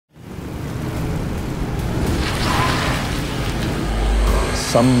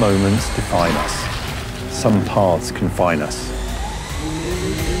Some moments define us. Some paths confine us.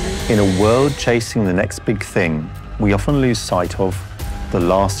 In a world chasing the next big thing, we often lose sight of the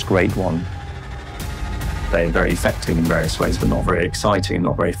last great one. They're very effective in various ways, but not very exciting,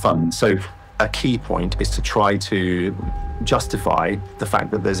 not very fun. So a key point is to try to justify the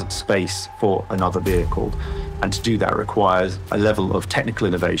fact that there's space for another vehicle. And to do that requires a level of technical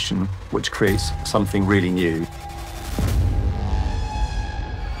innovation, which creates something really new.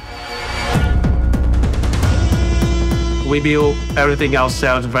 We build everything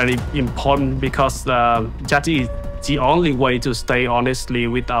ourselves very important because that is the only way to stay honestly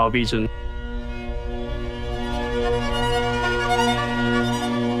with our vision.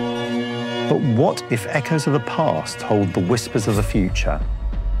 But what if echoes of the past hold the whispers of the future?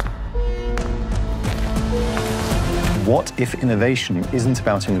 What if innovation isn't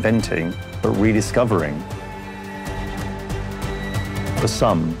about inventing, but rediscovering? For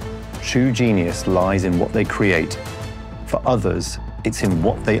some, true genius lies in what they create. For others, it's in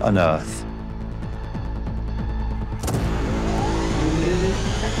what they unearth.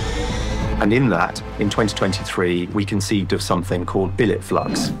 And in that, in 2023, we conceived of something called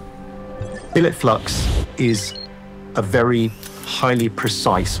BilletFlux. BilletFlux is a very highly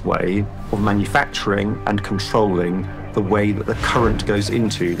precise way of manufacturing and controlling the way that the current goes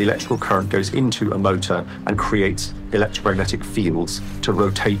into, the electrical current goes into a motor and creates electromagnetic fields to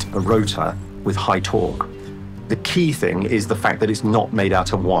rotate a rotor with high torque. The key thing is the fact that it's not made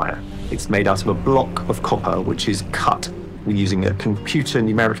out of wire. It's made out of a block of copper, which is cut using a computer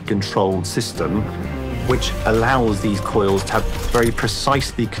numerically controlled system, which allows these coils to have very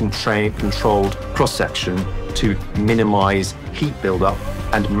precisely controlled cross-section to minimize heat buildup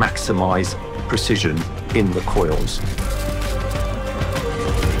and maximize precision in the coils.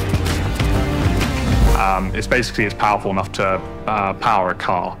 It's powerful enough to power a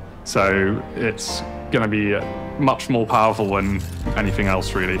car. So it's going to be much more powerful than anything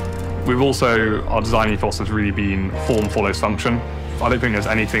else, really. We've also, our design ethos has really been form follows function. I don't think there's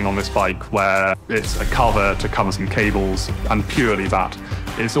anything on this bike where it's a cover to cover some cables and purely that.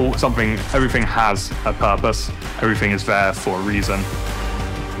 It's all something, everything has a purpose, everything is there for a reason.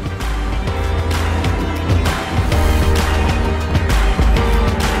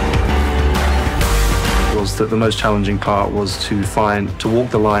 That the most challenging part was to walk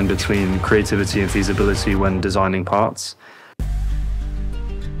the line between creativity and feasibility when designing parts.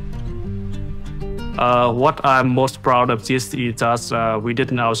 What I'm most proud of this is that we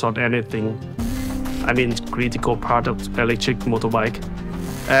didn't outsource anything. I mean, critical part of electric motorbike.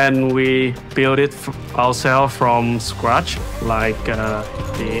 And we built it ourselves from scratch, like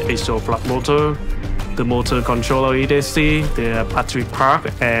the ISO plug motor, the motor controller EDC, the battery pack,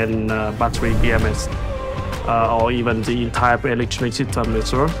 and battery BMS. Or even the entire electronic system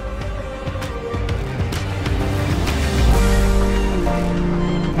as well.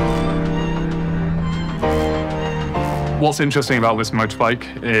 What's interesting about this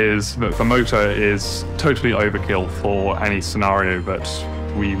motorbike is that the motor is totally overkill for any scenario that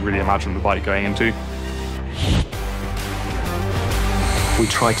we really imagine the bike going into. We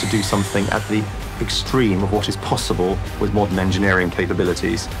try to do something at the extreme of what is possible with modern engineering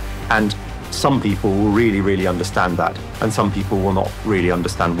capabilities. And some people will really, really understand that, and some people will not really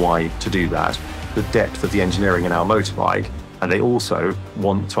understand why to do that. The depth of the engineering in our motorbike, and they also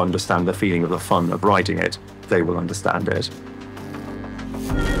want to understand the feeling of the fun of riding it. They will understand it.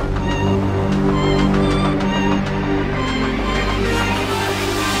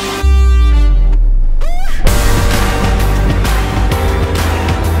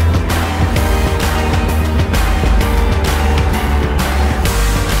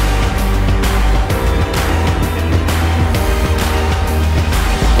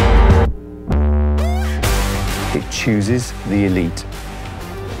 Chooses the elite,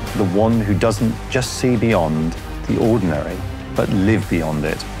 the one who doesn't just see beyond the ordinary, but live beyond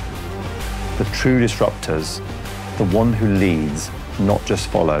it. The true disruptors, the one who leads, not just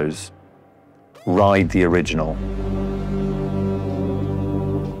follows. Ride the original.